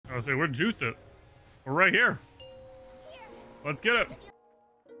I say, we juiced it. We're right here. Let's get it.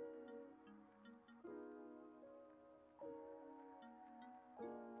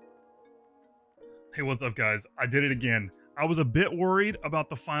 Hey, what's up, guys? I did it again. I was a bit worried about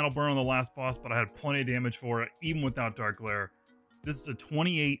the final burn on the last boss, but I had plenty of damage for it, even without Dark Glare. This is a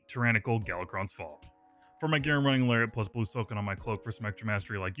 28 Tyrannical Galakrond's Fall. For my gear, I'm running Lariat plus Blue Silken on my cloak for some extra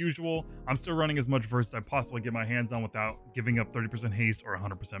mastery like usual. I'm still running as much verse as I possibly get my hands on without giving up 30% haste or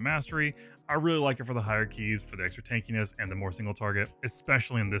 100% mastery. I really like it for the higher keys, for the extra tankiness, and the more single target,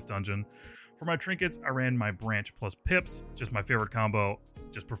 especially in this dungeon. For my trinkets, I ran my branch plus pips, just my favorite combo,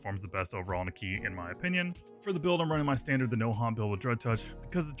 just performs the best overall in a key in my opinion. For the build, I'm running my standard, the no haunt build with Dread Touch.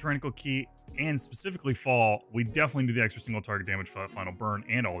 Because it's Tyrannical key, and specifically Fall, we definitely need the extra single target damage for that final burn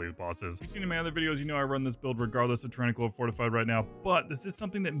and all these bosses. If you've seen in my other videos, you know I run this build regardless of Tyrannical or Fortified right now, but this is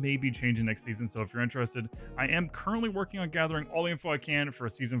something that may be changing next season, so if you're interested, I am currently working on gathering all the info I can for a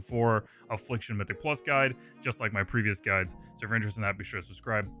Season 4 Affliction Mythic Plus guide, just like my previous guides, so if you're interested in that, be sure to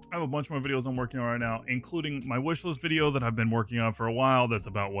subscribe. I have a bunch more videos I'm working on right now, including my wishlist video that I've been working on for a while that's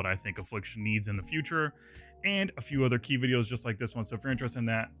about what I think Affliction needs in the future, and a few other key videos just like this one. So if you're interested in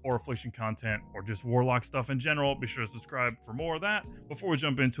that, or Affliction content, or just Warlock stuff in general, be sure to subscribe for more of that. Before we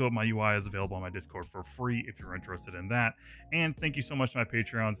jump into it, my UI is available on my Discord for free if you're interested in that. And thank you so much to my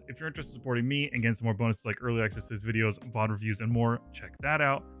Patreons. If you're interested in supporting me and getting some more bonuses like early access to these videos, VOD reviews, and more, check that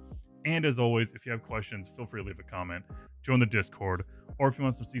out. And as always, if you have questions, feel free to leave a comment, join the Discord, or if you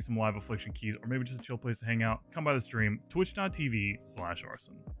want to see some live Affliction keys, or maybe just a chill place to hang out, come by the stream,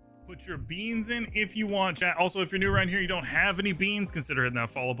 twitch.tv/arson. Put your beans in if you want, chat. Also, if you're new around here, you don't have any beans, consider hitting that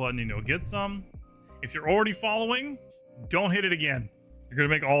follow button and you'll get some. If you're already following, don't hit it again. You're gonna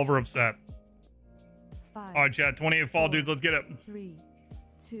make Oliver upset. 5, all right, chat, 28 fall dudes, let's get it. 3,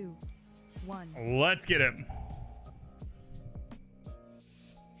 2, 1. Let's get it.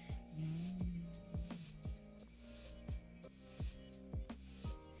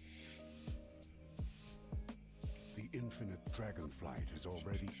 Infinite Dragonflight has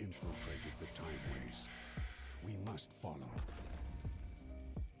already infiltrated the timeways. We must follow.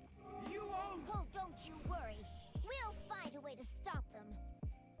 You won't! Oh, don't you worry. We'll find a way to stop them.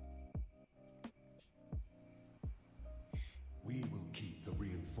 We will keep the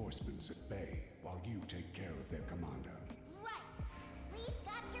reinforcements at bay while you take care of their commander. Right! We've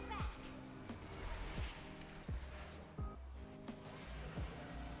got your back.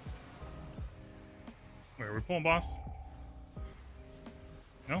 Wait, are we pulling boss?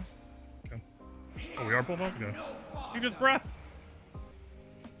 No? Okay. Oh, we are pulling boss? Okay. You just breathed!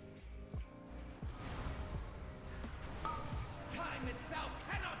 Time itself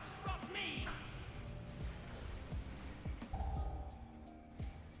cannot stop me!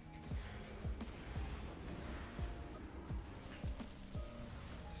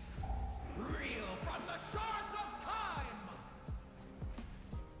 Reel from the shards of time!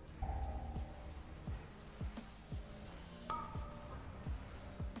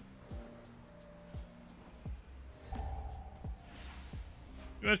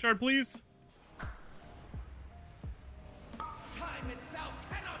 You guys shard, please? Time itself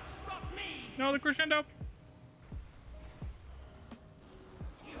cannot stop me! No, the Crescendo.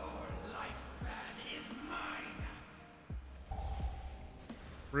 Your lifespan is mine!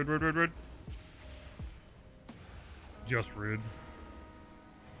 Rude, rude, rude, rude. Just rude.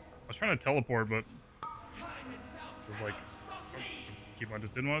 I was trying to teleport, but Time itself it was like, cannot stop me! Keepon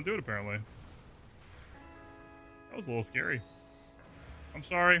just didn't want to do it, apparently. That was a little scary. I'm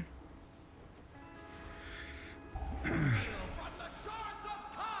sorry. Reel from the shards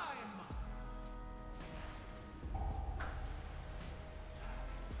of time!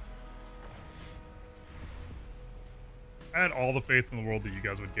 I had all the faith in the world that you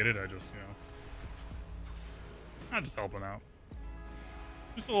guys would get it. I just, I'm just helping out.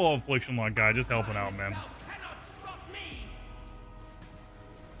 Just a little Affliction lock guy, just helping out, man. Itself cannot stop me!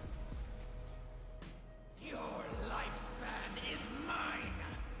 Your lifespan is mine!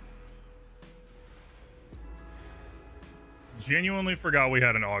 Genuinely forgot we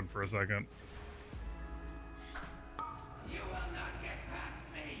had an AUG for a second. You will not get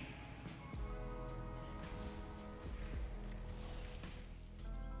past me!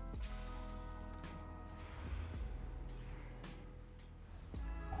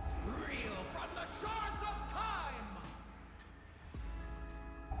 Reel from the shards of time!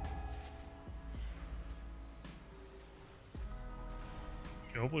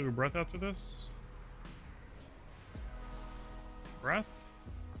 Okay, hopefully we breath after this. Breath?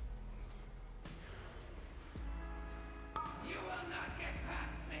 You will not get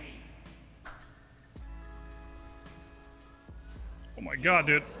past me! Oh my god,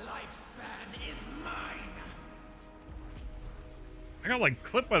 dude. Life I got like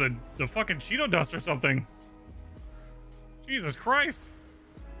clipped by the fucking Cheeto dust or something. Jesus Christ.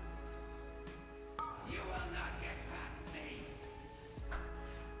 You will not get past me.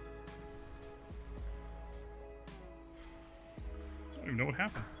 I don't even know what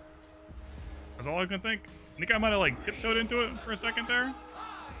happened. That's all I can think. I think I might have like tiptoed into it for a second there.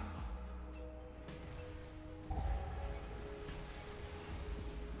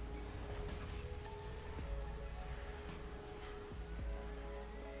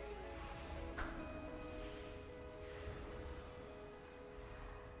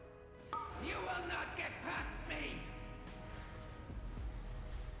 You will not get past me.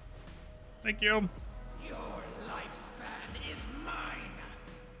 Thank you. Your lifespan is mine.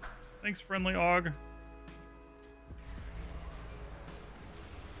 Thanks, friendly Og.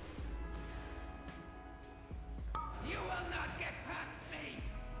 You will not get past me.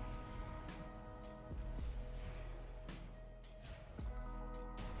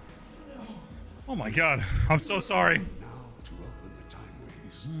 Oh my god. I'm so sorry. Now to open the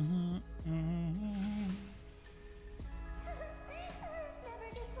timeways. This never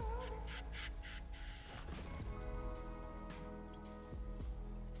gets old.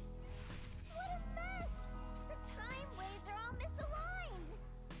 What a mess! The time waves are all misaligned.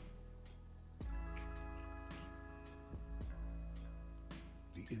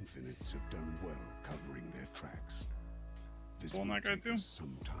 The Infinites have done well covering their tracks. This Pulling will that guy take too? us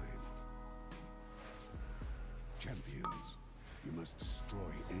some time. Champions, you must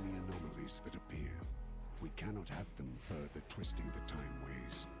destroy any anomalies that appear. We cannot have them further twisting the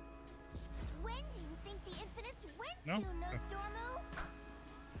timeways. When do you think the Infinites went No? to, Nostormu?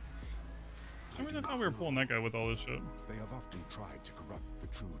 For some reason I thought we were pulling that guy with all this shit. They have often tried to corrupt the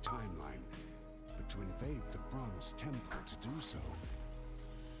true timeline, but to invade the Bronze Temple to do so.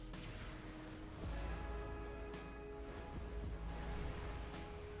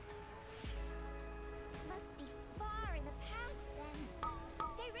 Must be far in the past then.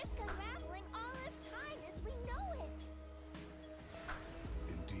 They risk unraveling all of time as we know it.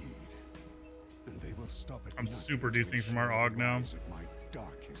 Indeed. And they will stop at I'm nothing super to decent from our ensure Og the now. rise of my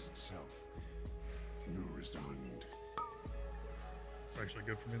darkest self. Nurizand. It's actually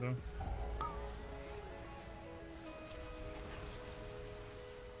good for me though.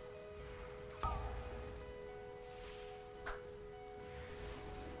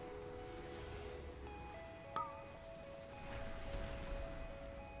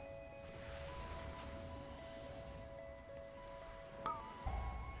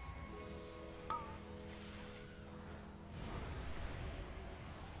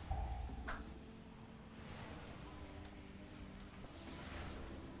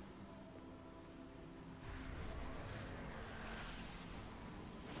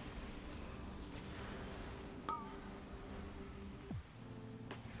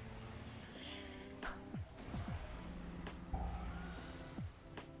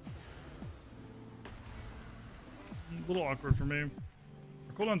 A little awkward for me. Our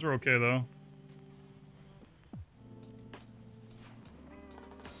cooldowns are okay though.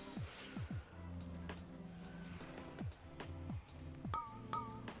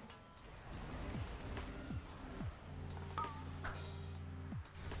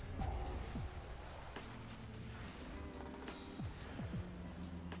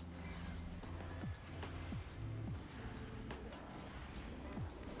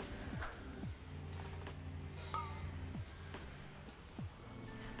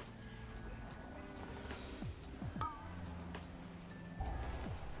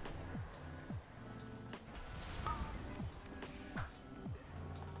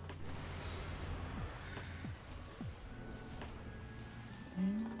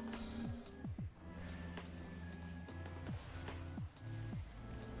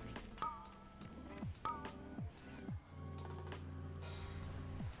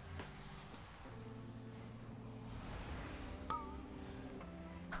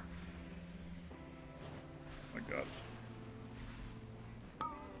 God. I'm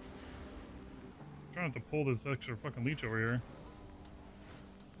trying not to pull this extra fucking leech over here.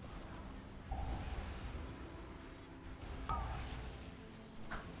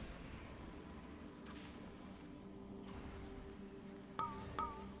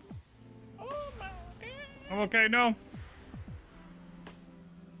 I'm okay, no.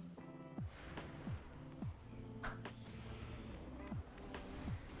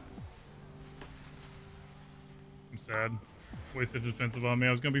 I'm sad. Wasted defensive on me.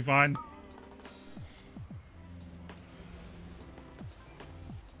 I was gonna be fine.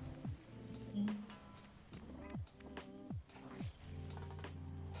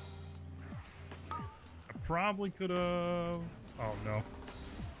 I probably could have. Oh no.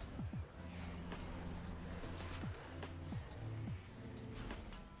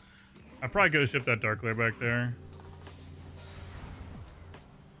 I probably could have shipped that Dark Lair back there.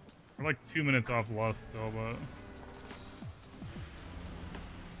 We're like 2 minutes off Lust still, but...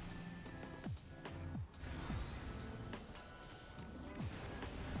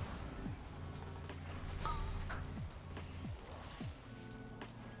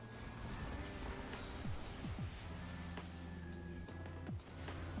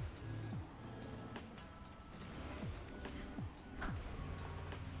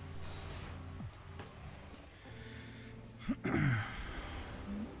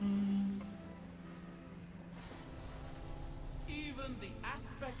 Even the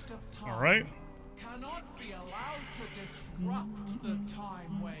aspect of time All right. cannot be allowed to disrupt the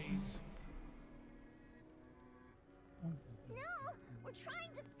time ways. No, we're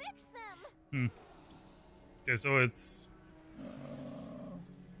trying to fix them. Okay, so it's...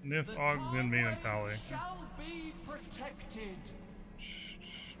 Nif, The Og, Min, Min, and time Pally. ways shall be protected.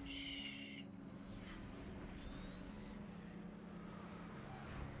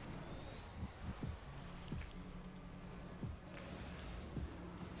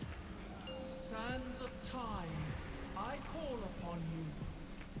 Sands of time, I call upon you.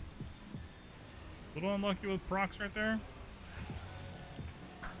 Little unlucky with procs right there.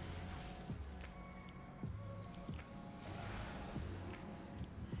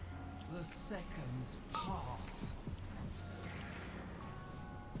 The seconds pass.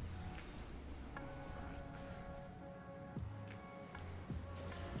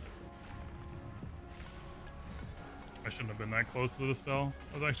 I shouldn't have been that close to the spell.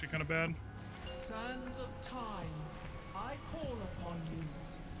 That was actually kind of bad. Sands of time, I call upon you.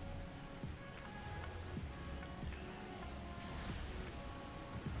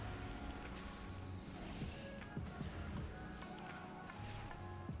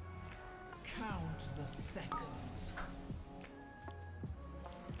 Count the seconds.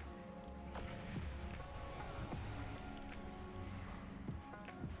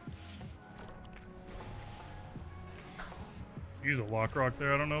 Use a lock rock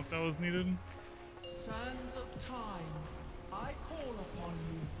there. I don't know if that was needed. Sands of time, I call upon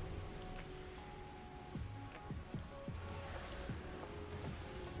you.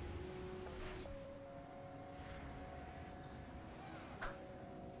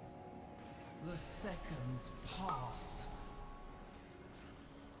 The seconds pass.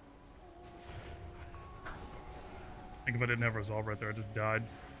 I think if I didn't have resolve right there, I just died.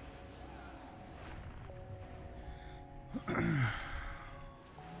 Sands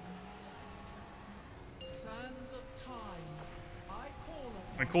of time, I call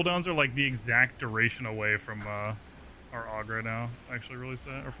My upon cooldowns are like the exact duration away from our Og right now. It's actually really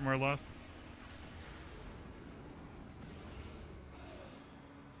sad. Or from our Lust.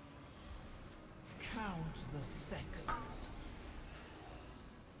 Count the seconds.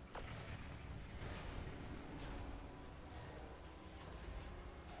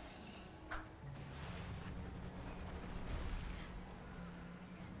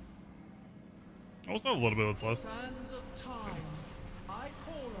 I also have a little bit of this Lust. Sands of time, I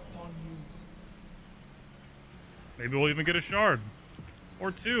call upon you. Maybe we'll even get a shard. Or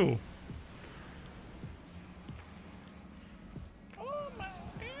two.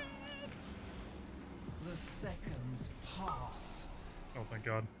 The seconds pass. Oh, thank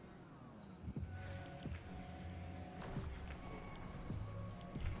God.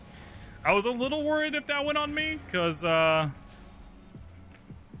 I was a little worried if that went on me, because I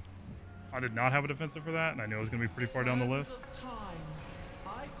did not have a defensive for that, and I knew it was going to be pretty far down the list. Sands of time,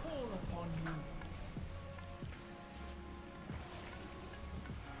 I call upon you.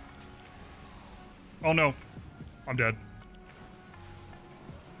 Oh no. I'm dead.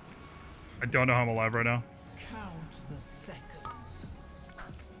 I don't know how I'm alive right now. Count the seconds.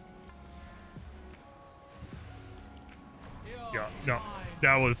 Yeah, no.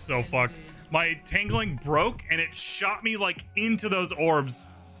 That was so fucked. My Entangling broke, and it shot me, like, into those orbs.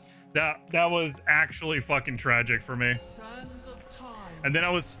 That was actually fucking tragic for me. Sands of time. And then I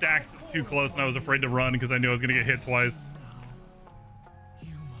was stacked too close, and I was afraid to run because I knew I was going to get hit twice.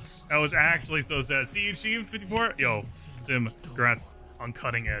 You must That was actually so sad. See, you achieved 54? Yo, Sim, congrats on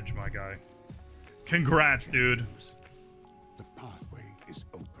cutting edge, my guy. Congrats, dude. The pathway is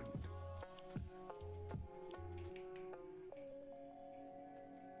opened.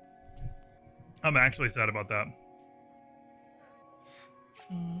 I'm actually sad about that.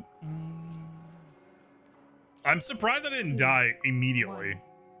 I'm surprised I didn't die immediately.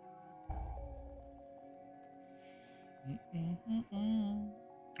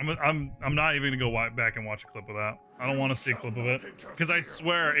 I'm not even gonna go back and watch a clip of that. I don't want to see a clip of it because I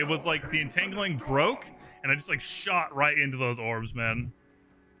swear it was like the entangling broke and I just like shot right into those orbs, man.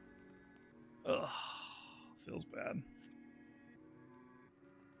 Ugh, feels bad.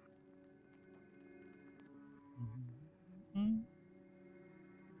 And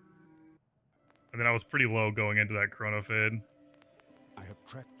then I was pretty low going into that chrono fade. I have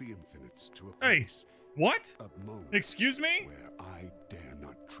tracked the infinites to a Hey, place, what? a moment Excuse me? where I dare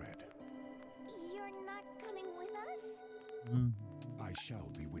not tread. You're not coming with us? I shall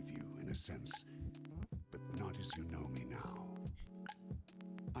be with you in a sense, but not as you know me now.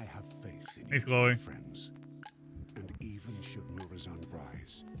 I have faith in Thanks, you, Chloe. friends, and even should Murazan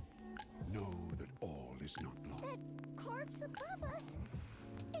rise, know that all is not lost. That corpse above us.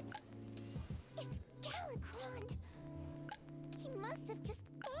 It's Galakrond. He must have just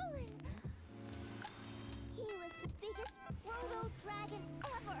fallen. He was the biggest proto-dragon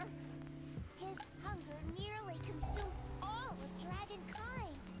ever. His hunger nearly consumed all of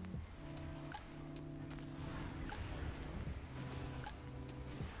dragonkind.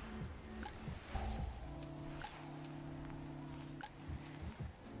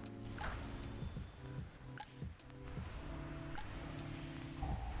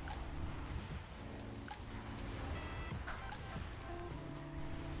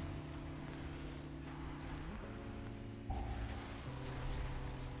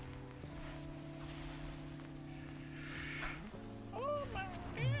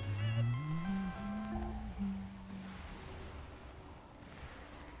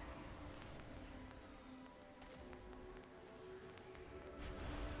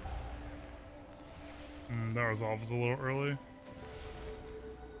 That was off a little early.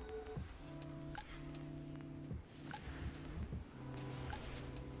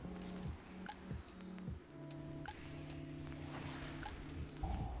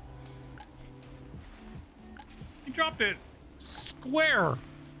 He dropped it square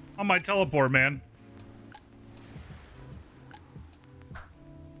on my teleport, man. I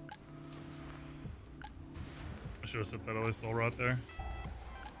should have set that other soul right there.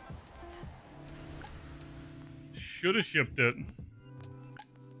 Should have shipped it.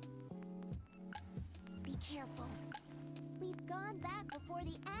 Be careful. We've gone back before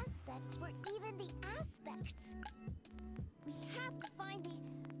the aspects were even the aspects. We have to find the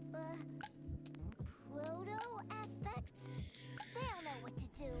proto-aspects. They'll know what to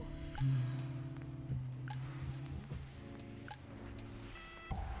do.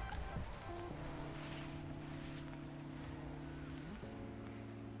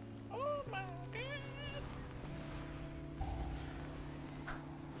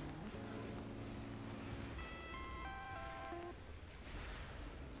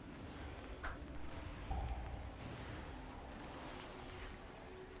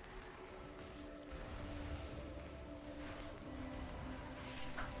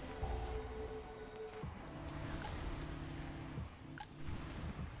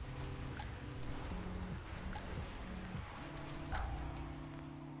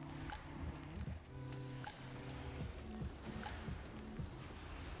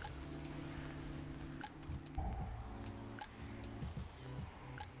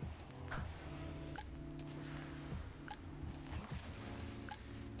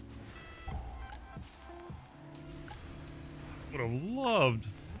 Would have loved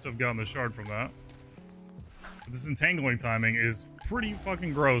to have gotten the shard from that. But this entangling timing is pretty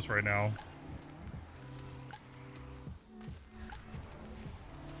fucking gross right now.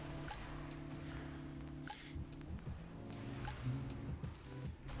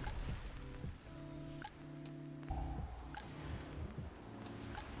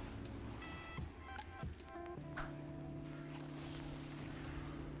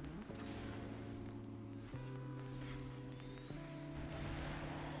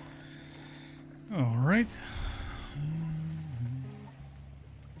 All right.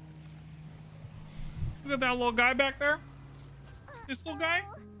 Look at that little guy back there. This little guy.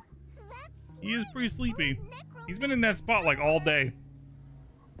 He is pretty sleepy. He's been in that spot like all day.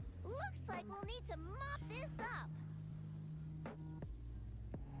 Looks like we'll need to mop this up.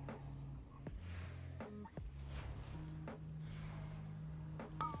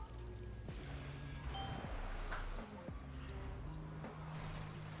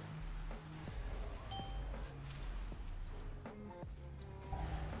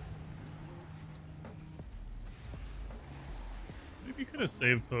 Maybe you could have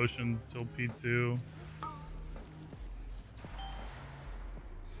saved potion till P2.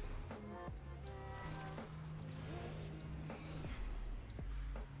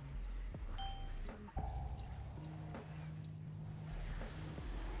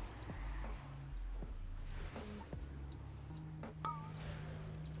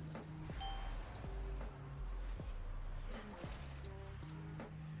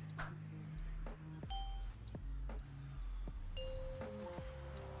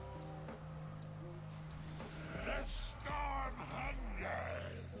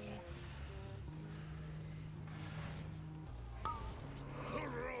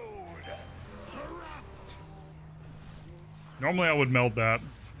 Normally I would meld that.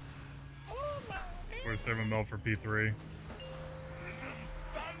 We're saving meld for P3.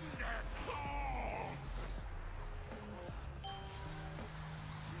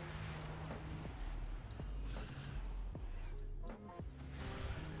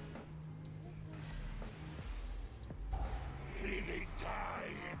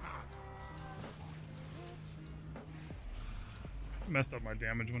 Messed up my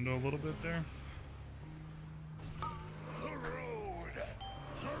damage window a little bit there.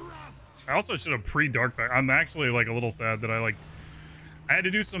 I also should have pre-dark back. I'm actually like a little sad that I had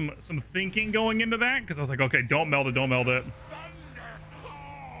to do some thinking going into that because I was like, okay, don't meld it, don't meld it.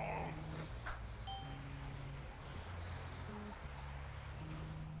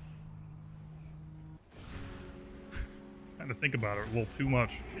 I had to think about it a little too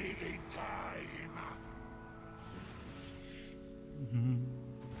much.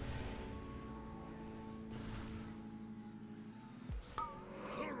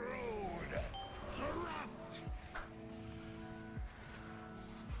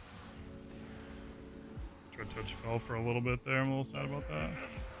 Dread Touch fell for a little bit there. I'm a little sad about that.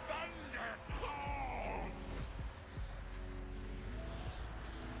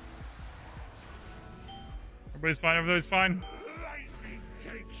 Everybody's fine. Everybody's fine. Lightning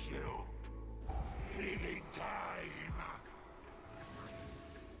takes you. Feeding time.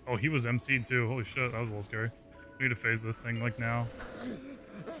 Oh, he was MC'd too. Holy shit, that was a little scary. We need to phase this thing like now.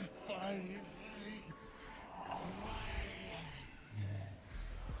 Finally.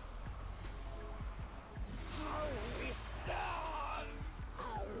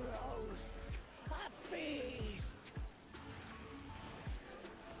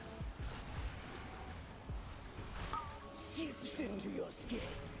 Into your skin.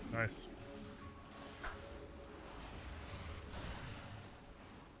 Nice.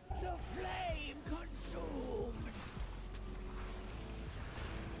 The flame consumes.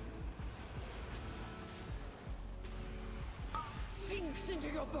 Sinks into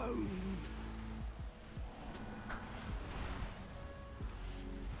your bones.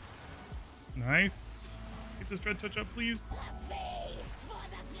 Nice. Get this Dread Touch up, please.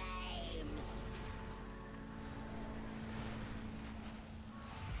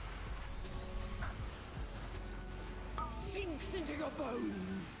 Into your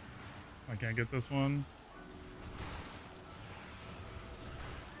bones. I can't get this one.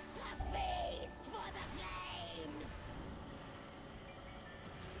 A feast for the flames.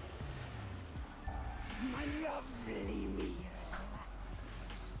 My lovely meal.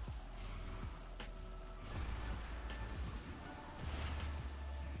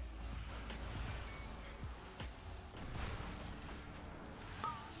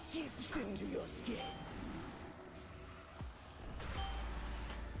 Seeps into your skin.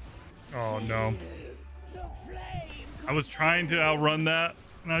 Oh no. I was trying to outrun that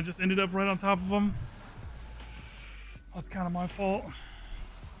and I just ended up right on top of him. That's kind of my fault.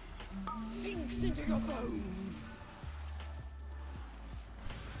 Sinks into your bones.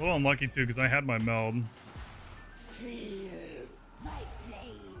 A little unlucky too because I had my meld. Feel my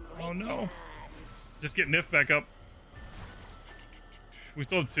flame. Oh no. Just get Nif back up. We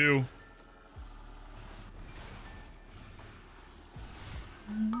still have 2.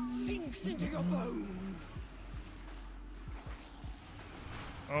 Sinks into your bones.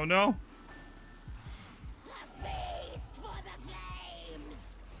 Oh no. A feast for the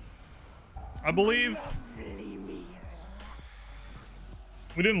flames. I believe.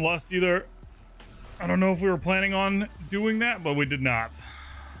 We didn't lust either. I don't know if we were planning on doing that, but we did not.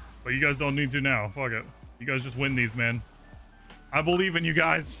 But you guys don't need to now. Fuck it. You guys just win these, man. I believe in you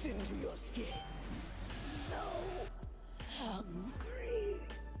guys. Into your skin. So hungry.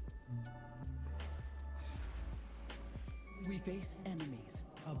 We face enemies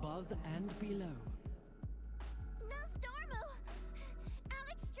above and below. Nostormo!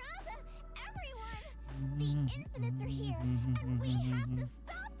 Alexstrasza! Everyone! The Infinites are here, and we have to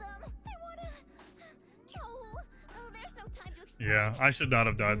stop them! They wanna... Oh, there's no time to explain. Yeah, I should not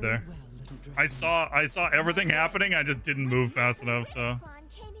have died there. Well, little I dragon. saw everything happening. I just didn't move fast enough, so Galakrond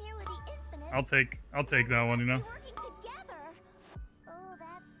came here with the Infinites. I'll take that one, you know. Working together. Oh,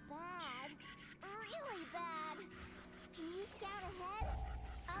 that's bad. Really bad. Can you scout ahead?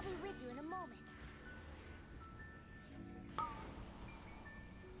 I'll be with you in a moment.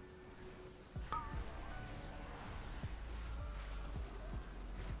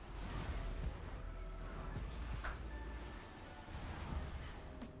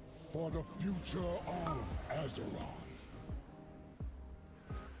 For the future of Azeroth.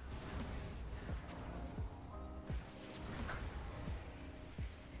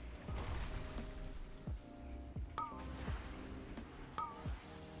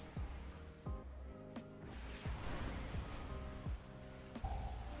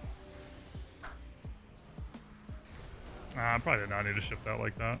 I probably did not need to ship that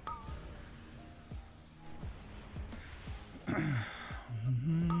like that.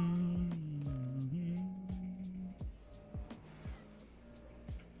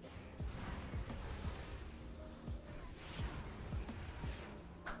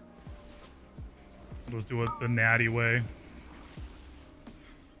 Let's do it the natty way.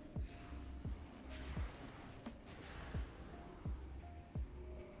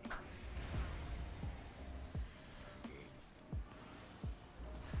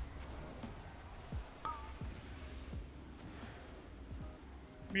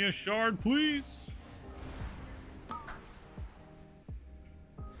 Give me a shard, please.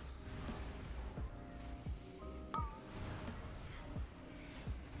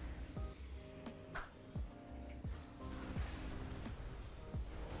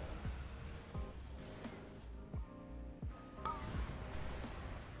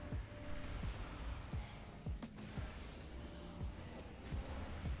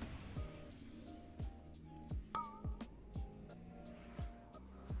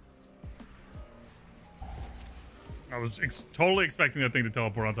 I was totally expecting that thing to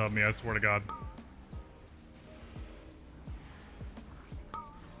teleport on top of me, I swear to God.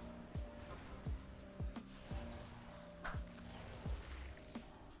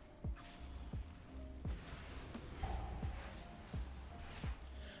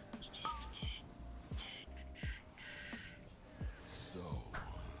 So,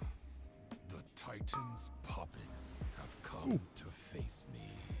 the Titan's puppets have come to face me.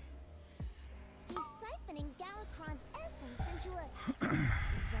 He's siphoning Galakrond's essence into a vessel?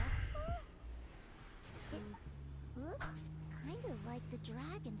 It looks kind of like the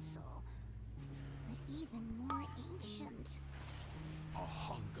Dragon Soul, but even more ancient. A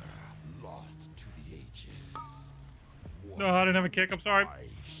hunger lost to the ages. No, I didn't have a kick, I'm sorry. I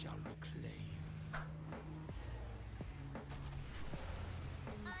shall reclaim.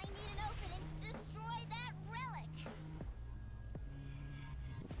 I need an opening to destroy that relic.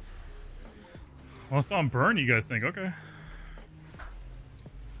 Well, I saw him burn, you guys think, okay.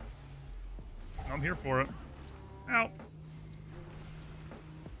 I'm here for it. Ow.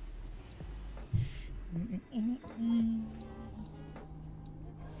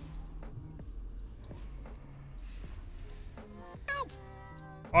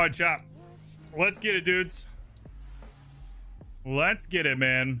 All right, chop. Let's get it, dudes. Let's get it,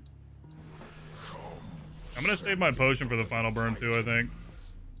 man. I'm gonna save my potion for the final burn too, I think.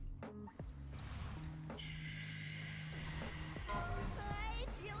 I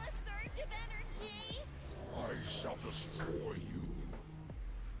feel a surge of energy. I shall destroy you.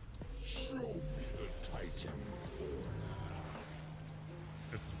 Show me the Titan's order.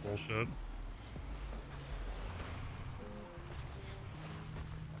 This is bullshit.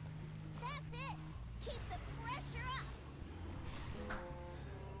 That's it. Keep the pressure up.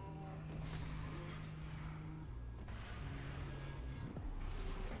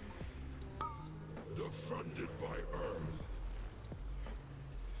 Defended by Earth.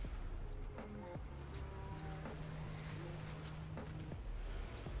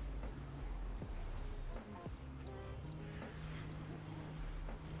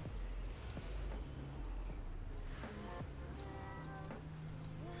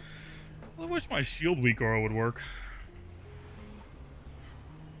 I wish my shield weak aura would work.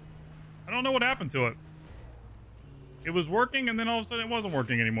 I don't know what happened to it. It was working and then all of a sudden it wasn't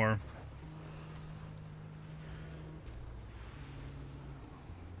working anymore.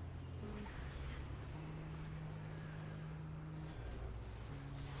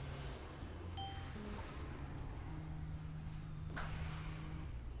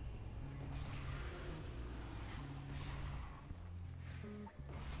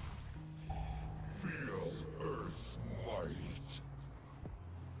 Feel Earth's might.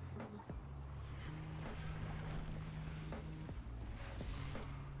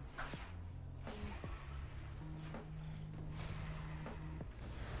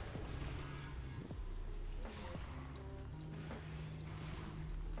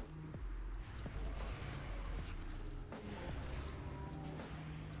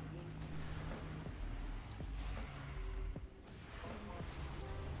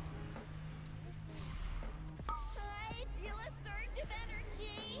 I feel a surge of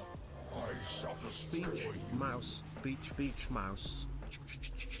energy. I shall destroy Beach, you. mouse, beach, mouse.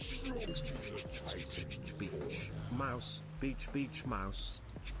 Show me the Titan's Beach, order. mouse, beach, mouse.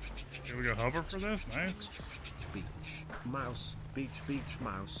 Here we go, hover for this, nice. Beach, mouse, beach,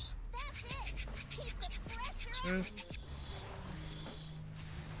 mouse. That's it. Keep the pressure up. This.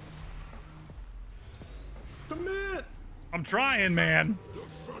 Commit! I'm trying, man.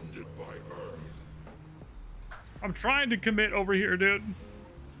 Defended by Earth. I'm trying to commit over here, dude.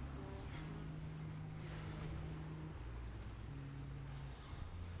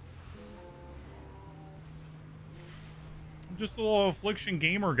 I'm just a little Affliction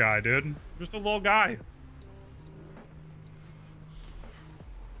gamer guy, dude. Just a little guy.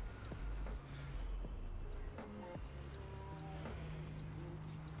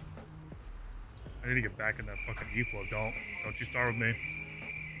 I need to get back in that fucking E-flow. Don't you start with me.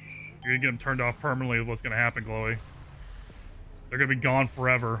 You're gonna get them turned off permanently with what's gonna happen, Glowy. They're gonna be gone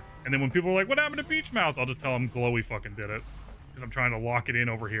forever. And then when people are like, what happened to Beach Mouse? I'll just tell them Glowy fucking did it. Because I'm trying to lock it in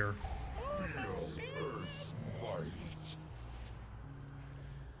over here. Feel Earth's might.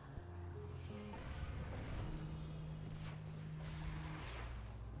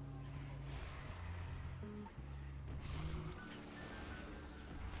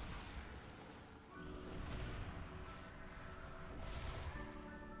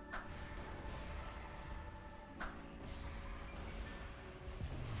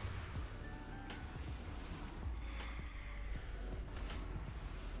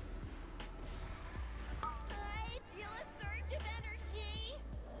 I feel a surge of energy.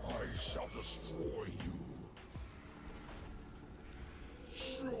 I shall destroy you.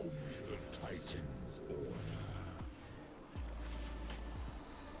 Show me the Titan's order.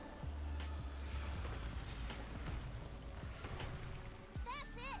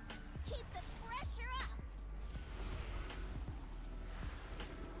 That's it. Keep the pressure up.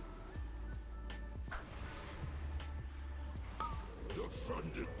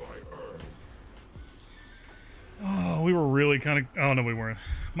 Defended by Earth. Oh, we were really kind of... Oh, no, we weren't.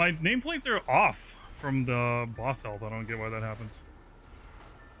 My nameplates are off from the boss health. I don't get why that happens.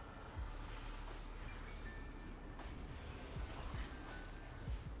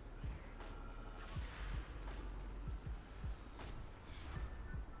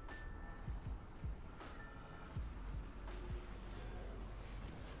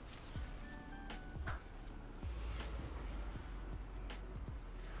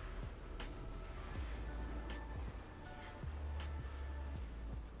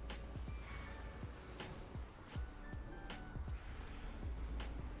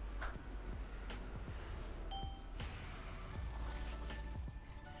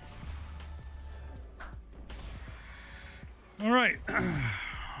 All right.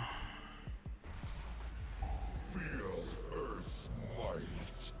 Feel Earth's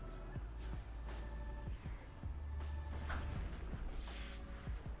might.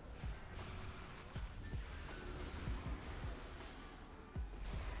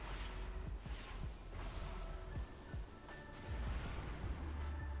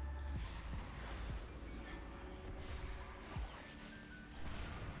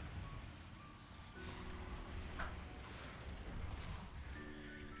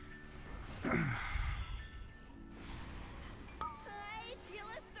 I feel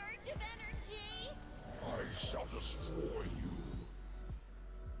a surge of energy. I shall destroy you.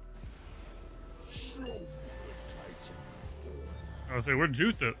 Show me the Titan's order. I was say we're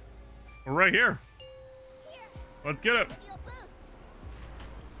juiced it. We're right here. Here, Let's get it. feel boost.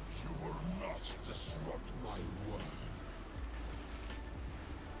 You will not disrupt my work.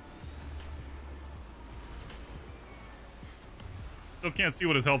 Still can't see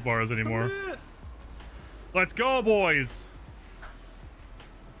what his health bar is anymore. Let's go, boys.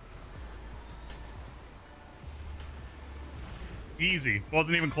 Easy.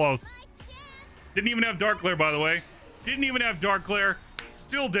 Wasn't even close. My chance. Didn't even have Dark Glare, by the way. Didn't even have Dark Glare.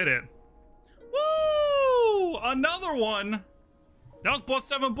 Still did it. Woo! Another one. That was plus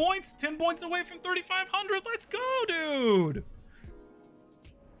 7 points. 10 points away from 3,500. Let's go, dude.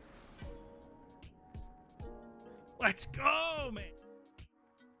 Let's go, man.